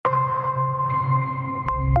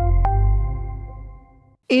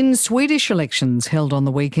In Swedish elections held on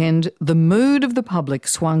the weekend, the mood of the public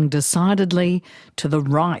swung decidedly to the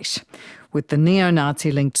right, with the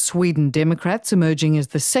neo-Nazi-linked Sweden Democrats emerging as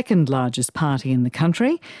the second largest party in the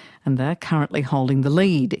country, and they're currently holding the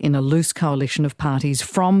lead in a loose coalition of parties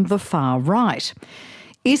from the far right.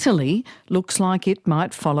 Italy looks like it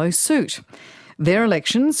might follow suit. Their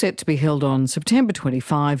election, set to be held on September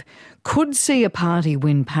 25, could see a party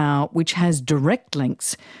win power which has direct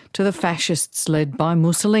links to the fascists led by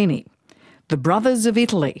Mussolini. The Brothers of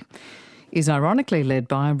Italy is ironically led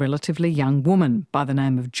by a relatively young woman by the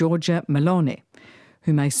name of Giorgia Meloni,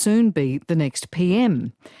 who may soon be the next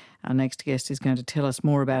PM. Our next guest is going to tell us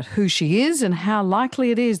more about who she is and how likely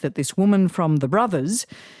it is that this woman from the Brothers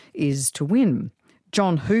is to win.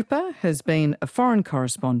 John Hooper has been a foreign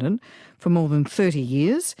correspondent for more than 30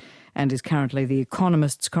 years and is currently the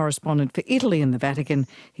Economist's correspondent for Italy and the Vatican.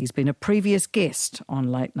 He's been a previous guest on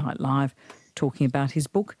Late Night Live talking about his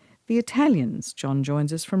book, The Italians. John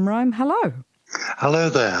joins us from Rome. Hello. Hello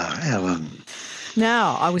there, Ellen.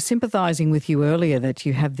 Now, I was sympathising with you earlier that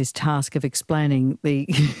you have this task of explaining the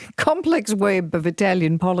complex web of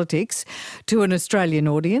Italian politics to an Australian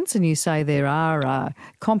audience, and you say there are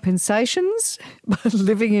compensations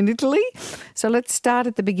living in Italy. So let's start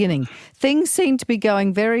at the beginning. Things seem to be going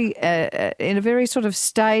in a very sort of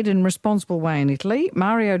staid and responsible way in Italy.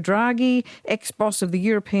 Mario Draghi, ex-boss of the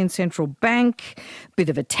European Central Bank, bit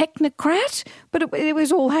of a technocrat, but it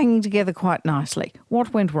was all hanging together quite nicely.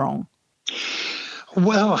 What went wrong?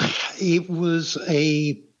 Well, it was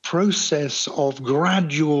a process of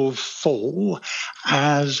gradual fall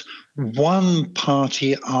as one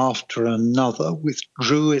party after another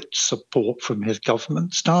withdrew its support from his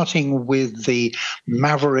government, starting with the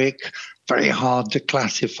maverick, very hard to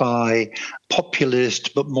classify,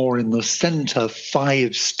 populist, but more in the centre,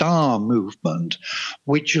 Five-Star movement,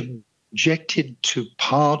 which objected to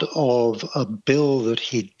part of a bill that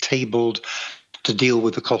he'd tabled to deal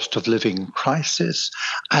with the cost of living crisis,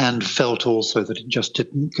 and felt also that it just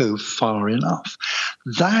didn't go far enough.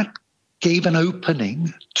 That gave an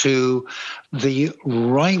opening to the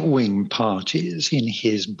right-wing parties in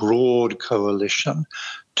his broad coalition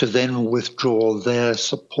to then withdraw their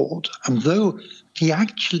support. And though he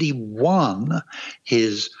actually won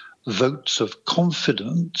his votes of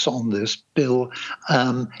confidence on this bill,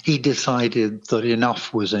 he decided that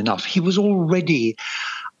enough was enough. He was already,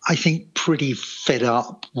 I think, pretty fed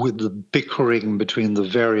up with the bickering between the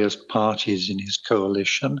various parties in his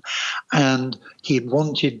coalition, and he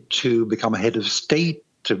wanted to become head of state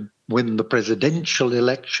to win the presidential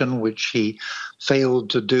election, which he failed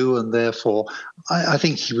to do, and therefore I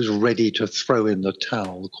think he was ready to throw in the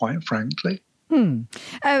towel, quite frankly.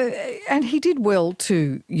 And he did well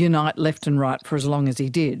to unite left and right for as long as he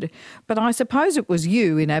did. But I suppose it was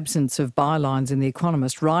you, in absence of bylines in The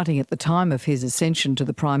Economist, writing at the time of his ascension to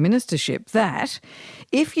the prime ministership, that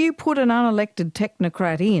if you put an unelected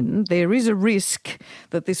technocrat in, there is a risk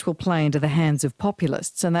that this will play into the hands of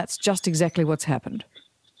populists. And that's just exactly what's happened.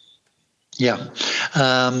 Yeah,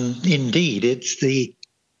 indeed. It's the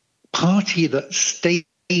party that stayed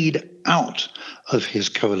out of his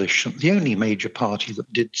coalition, the only major party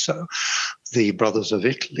that did so, the Brothers of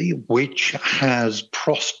Italy, which has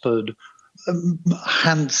prospered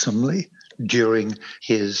handsomely during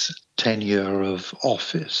his tenure of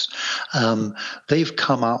office. They've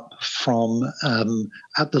come up from,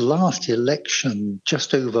 at the last election,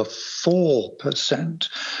 just over 4%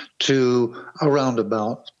 to around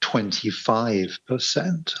about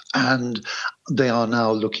 25%. And they are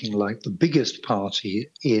now looking like the biggest party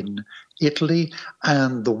in Italy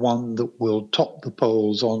and the one that will top the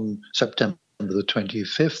polls on September the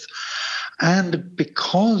 25th. And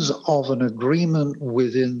because of an agreement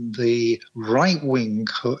within the right-wing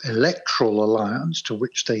electoral alliance to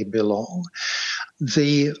which they belong,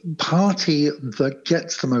 the party that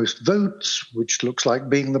gets the most votes, which looks like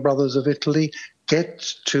being the Brothers of Italy,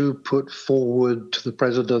 gets to put forward to the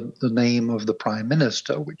president the name of the prime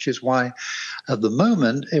minister, which is why at the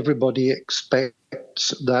moment everybody expects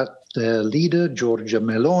that their leader, Giorgia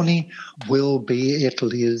Meloni, will be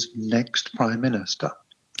Italy's next prime minister.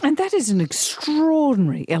 And that is an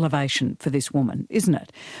extraordinary elevation for this woman, isn't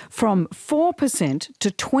it? From 4% to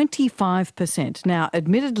 25%. Now,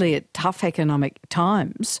 admittedly, tough economic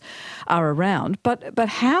times are around, but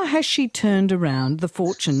how has she turned around the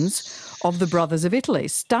fortunes of the Brothers of Italy?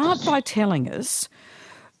 Start by telling us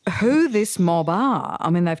who this mob are. I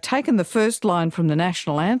mean, they've taken the first line from the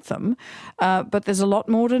national anthem, but there's a lot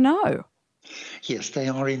more to know. Yes, they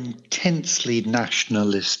are intensely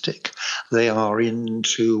nationalistic. They are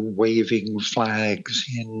into waving flags,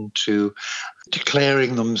 into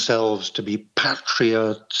declaring themselves to be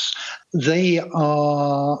patriots. They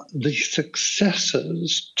are the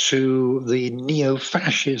successors to the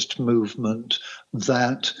neo-fascist movement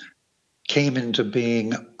that came into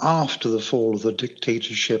being after the fall of the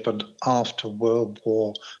dictatorship and after World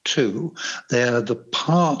War II. They're the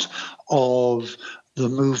part of the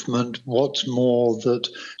movement, what's more, that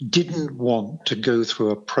didn't want to go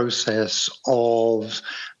through a process of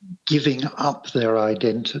giving up their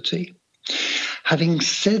identity. Having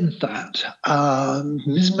said that,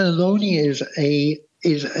 Ms. Meloni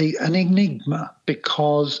is an enigma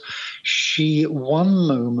because she one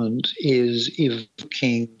moment is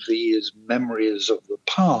evoking these memories of the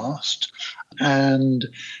past and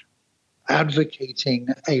advocating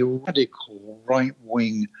a radical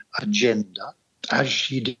right-wing agenda, as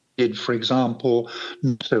she did, for example,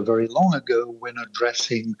 not so very long ago when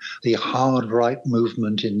addressing the hard right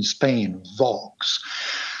movement in Spain, Vox.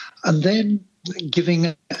 And then giving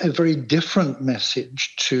a very different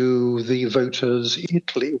message to the voters in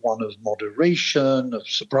Italy, one of moderation, of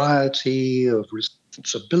sobriety, of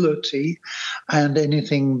responsibility, and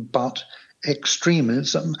anything but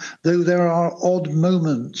extremism, though there are odd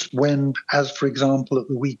moments when, as for example at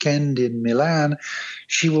the weekend in Milan,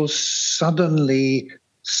 she will suddenly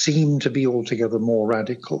seem to be altogether more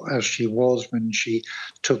radical, as she was when she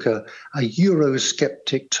took a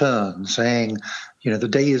Eurosceptic turn, saying, the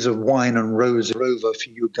days of wine and rose are over for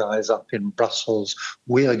you guys up in Brussels.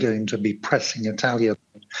 We are going to be pressing Italian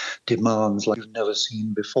demands like you've never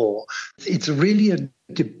seen before. It's really a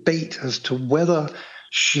debate as to whether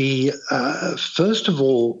she, first of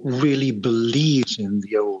all, really believes in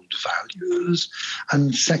the old values,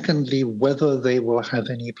 and secondly, whether they will have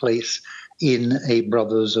any place in a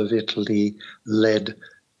Brothers of Italy-led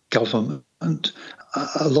government.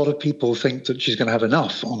 A lot of people think that she's going to have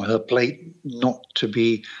enough on her plate not to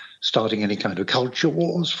be starting any kind of culture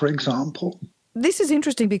wars, for example. This is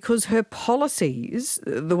interesting because her policies,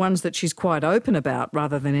 the ones that she's quite open about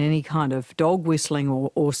rather than any kind of dog whistling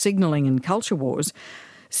or signalling in culture wars,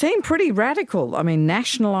 seem pretty radical. I mean,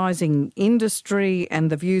 nationalising industry and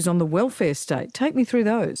the views on the welfare state. Take me through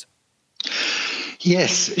those.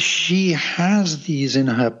 Yes, she has these in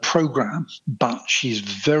her program, but she's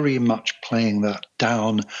very much playing that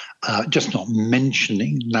down, just not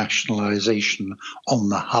mentioning nationalisation on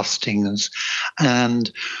the hustings.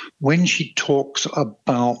 And when she talks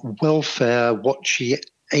about welfare, what she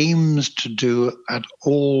aims to do at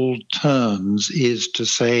all turns is to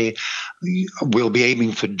say we'll be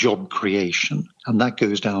aiming for job creation. And that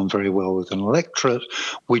goes down very well with an electorate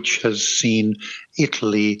which has seen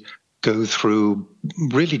Italy go through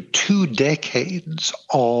really 2 decades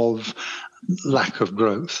of lack of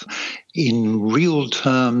growth. In real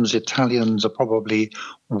terms, Italians are probably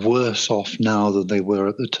worse off now than they were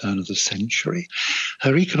at the turn of the century.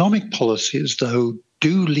 Her economic policies, though,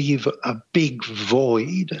 do leave a big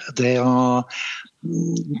void. They are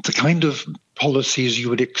the kind of policies you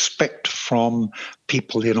would expect from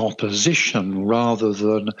people in opposition rather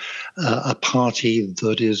than a party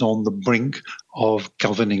that is on the brink of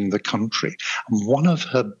governing the country. And one of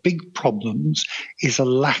her big problems is a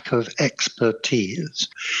lack of expertise.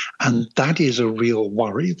 And that is a real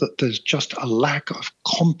worry, that there's just a lack of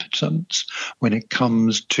competence when it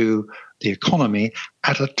comes to the economy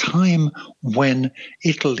at a time when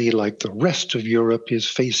Italy, like the rest of Europe, is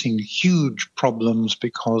facing huge problems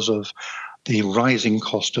because of the rising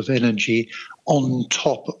cost of energy on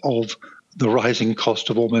top of the rising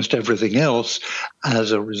cost of almost everything else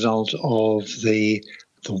as a result of the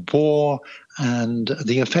war and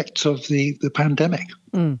the effects of the pandemic.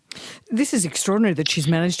 This is extraordinary that she's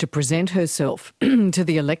managed to present herself to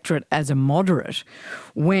the electorate as a moderate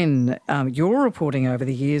when your reporting over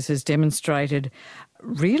the years has demonstrated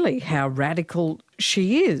really how radical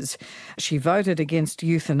she is. She voted against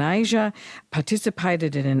euthanasia,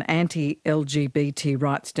 participated in an anti-LGBT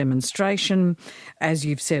rights demonstration, as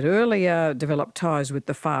you've said earlier, developed ties with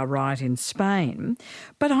the far right in Spain.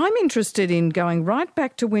 But I'm interested in going right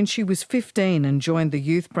back to when she was 15 and joined the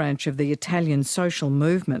youth branch of the Italian social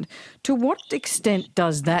movement. To what extent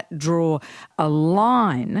does that draw a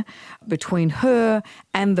line between her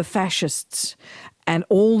and the fascists and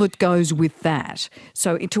all that goes with that?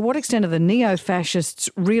 So to what extent are the neo-fascists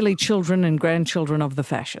really children and grandchildren of the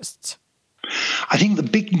fascists? I think the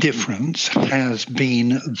big difference has been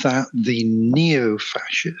that the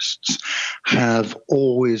neo-fascists have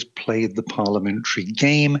always played the parliamentary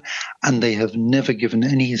game, and they have never given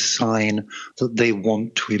any sign that they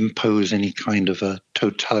want to impose any kind of a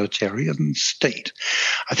totalitarian state.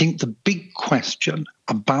 I think the big question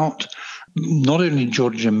about not only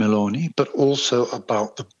Giorgia Meloni, but also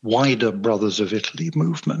about the wider Brothers of Italy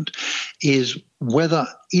movement is whether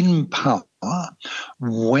in power,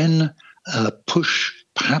 when push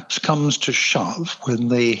perhaps comes to shove, when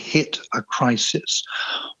they hit a crisis,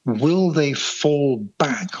 will they fall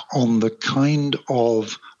back on the kind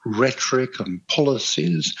of rhetoric and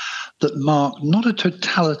policies that mark not a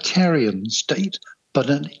totalitarian state, but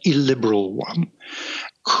an illiberal one?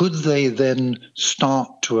 Could they then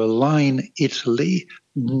start to align Italy,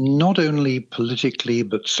 not only politically,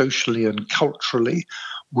 but socially and culturally,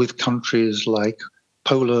 with countries like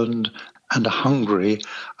Poland and Hungary,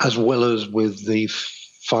 as well as with the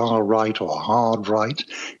far right or hard right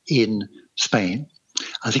in Spain?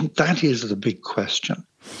 I think that is the big question.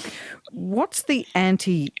 What's the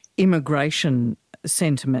anti-immigration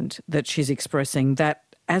sentiment that she's expressing that,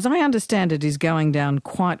 as I understand it, is going down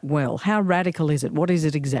quite well? How radical is it? What is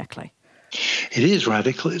it exactly? It is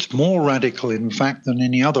radical. It's more radical, in fact, than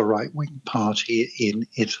any other right-wing party in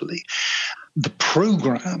Italy. The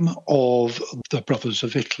programme of the Brothers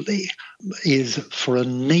of Italy is for a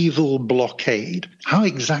naval blockade. How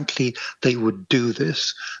exactly they would do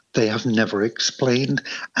this, they have never explained.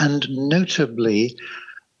 And notably,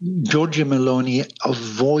 Giorgia Meloni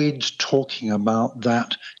avoids talking about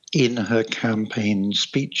that in her campaign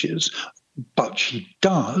speeches. But she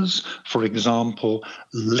does, for example,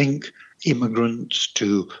 link immigrants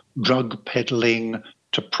to drug peddling,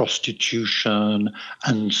 to prostitution,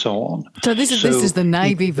 and so on. So this is the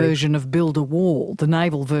Navy version of build a wall, the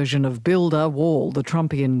naval version of build a wall, the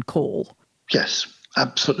Trumpian call. Yes,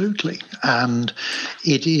 absolutely. And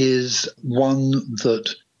it is one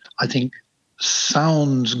that I think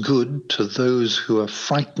sounds good to those who are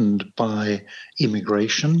frightened by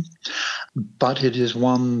immigration, but it is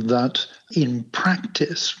one that in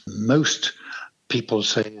practice most people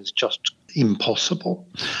say is just impossible.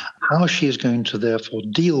 How she is going to therefore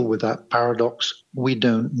deal with that paradox, we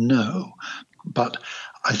don't know. But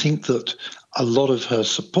I think that a lot of her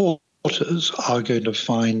supporters are going to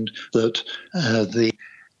find that the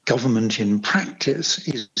government in practice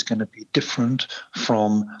is going to be different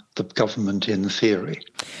from the government in theory.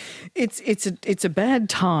 It's a bad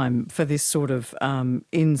time for this sort of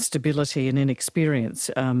instability and inexperience.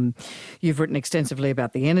 You've written extensively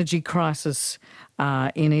about the energy crisis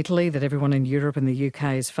in Italy, that everyone in Europe and the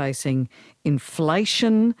UK is facing,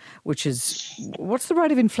 inflation, which is, what's the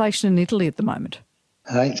rate of inflation in Italy at the moment?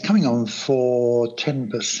 It's coming on for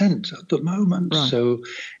 10% at the moment. Right. So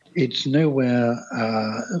it's nowhere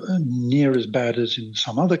near as bad as in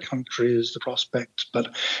some other countries, the prospects,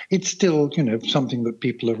 but it's still, something that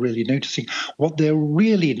people are really noticing. What they're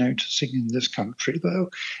really noticing in this country, though,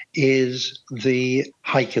 is the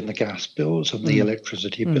hike in the gas bills and the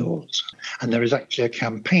electricity bills. And there is actually a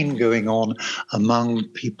campaign going on among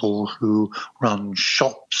people who run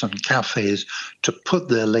shops and cafes to put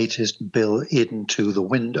their latest bill into the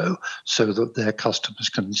window so that their customers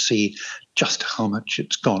can see just how much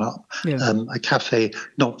it's gone up. Yeah. A cafe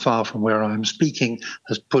not far from where I'm speaking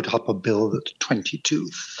has put up a bill that's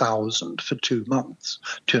 22,000 for 2 months,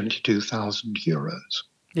 22,000 euros.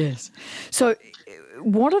 Yes. So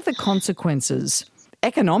what are the consequences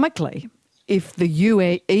economically if the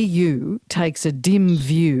EU takes a dim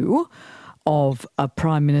view of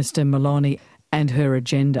Prime Minister Meloni and her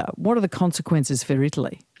agenda? What are the consequences for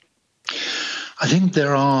Italy? I think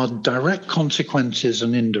there are direct consequences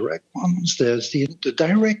and indirect ones. There's the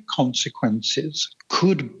direct consequences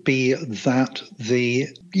could be that the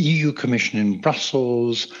EU Commission in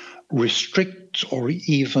Brussels restricts or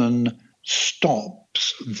even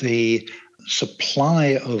stops the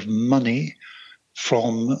supply of money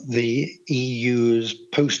from the EU's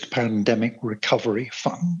post-pandemic recovery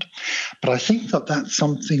fund. But I think that that's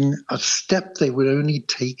a step they would only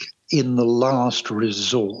take in the last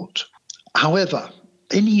resort. However,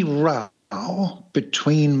 any row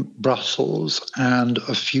between Brussels and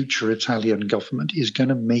a future Italian government is going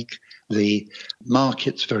to make the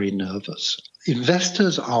markets very nervous.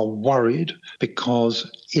 Investors are worried because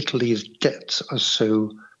Italy's debts are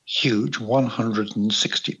so huge,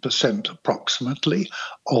 160% approximately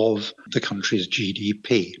of the country's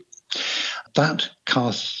GDP. that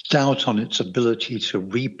casts doubt on its ability to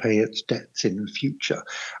repay its debts in the future.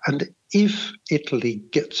 And if Italy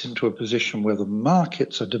gets into a position where the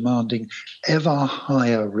markets are demanding ever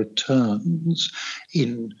higher returns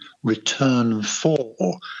in return for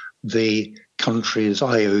the country's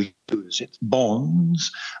IOUs, its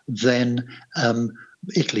bonds, then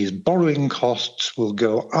Italy's borrowing costs will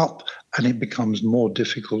go up and it becomes more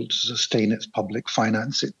difficult to sustain its public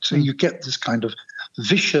finances. So you get this kind of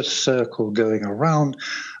vicious circle going around,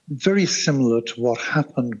 very similar to what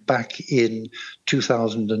happened back in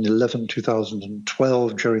 2011,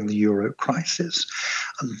 2012 during the Euro crisis.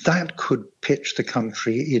 And that could pitch the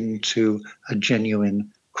country into a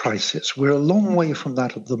genuine crisis. We're a long way from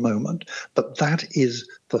that at the moment, but that is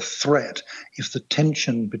the threat if the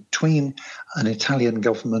tension between an Italian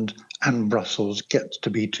government and Brussels gets to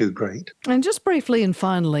be too great. And just briefly and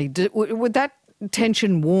finally, would that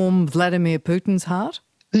tension warm Vladimir Putin's heart?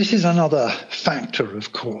 This is another factor,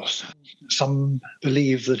 of course. Some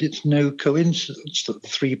believe that it's no coincidence that the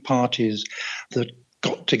three parties that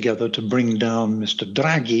got together to bring down Mr.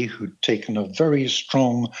 Draghi, who'd taken a very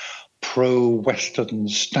strong pro-Western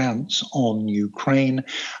stance on Ukraine,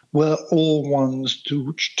 were all ones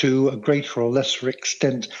which to a greater or lesser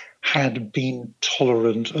extent had been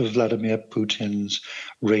tolerant of Vladimir Putin's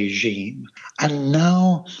regime. And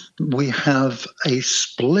now we have a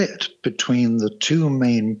split between the two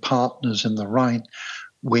main partners in the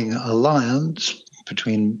right-wing alliance,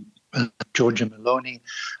 between Giorgia Meloni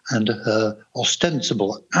and her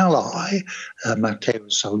ostensible ally, Matteo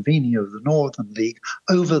Salvini of the Northern League,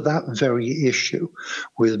 over that very issue,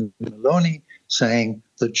 with Meloni saying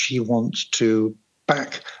that she wants to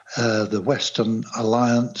back the Western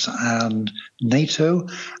alliance and NATO,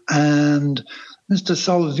 and Mr.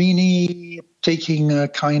 Salvini taking a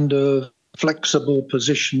kind of flexible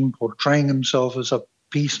position, portraying himself as a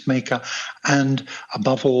peacemaker, and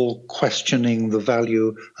above all, questioning the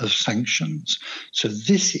value of sanctions. So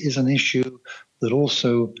this is an issue that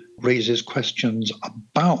also raises questions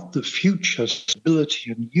about the future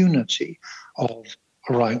stability and unity of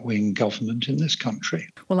a right-wing government in this country.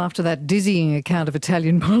 Well, after that dizzying account of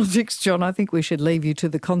Italian politics, John, I think we should leave you to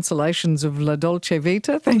the consolations of La Dolce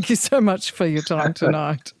Vita. Thank you so much for your time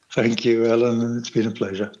tonight. Thank you, Ellen. It's been a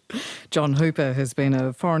pleasure. John Hooper has been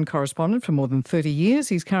a foreign correspondent for more than 30 years.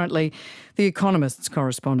 He's currently The Economist's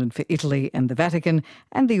correspondent for Italy and the Vatican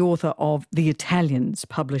and the author of The Italians,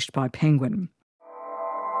 published by Penguin.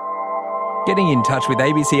 Getting in touch with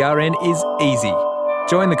ABCRN is easy.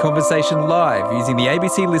 Join the conversation live using the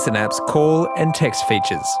ABC Listen app's call and text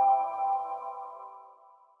features.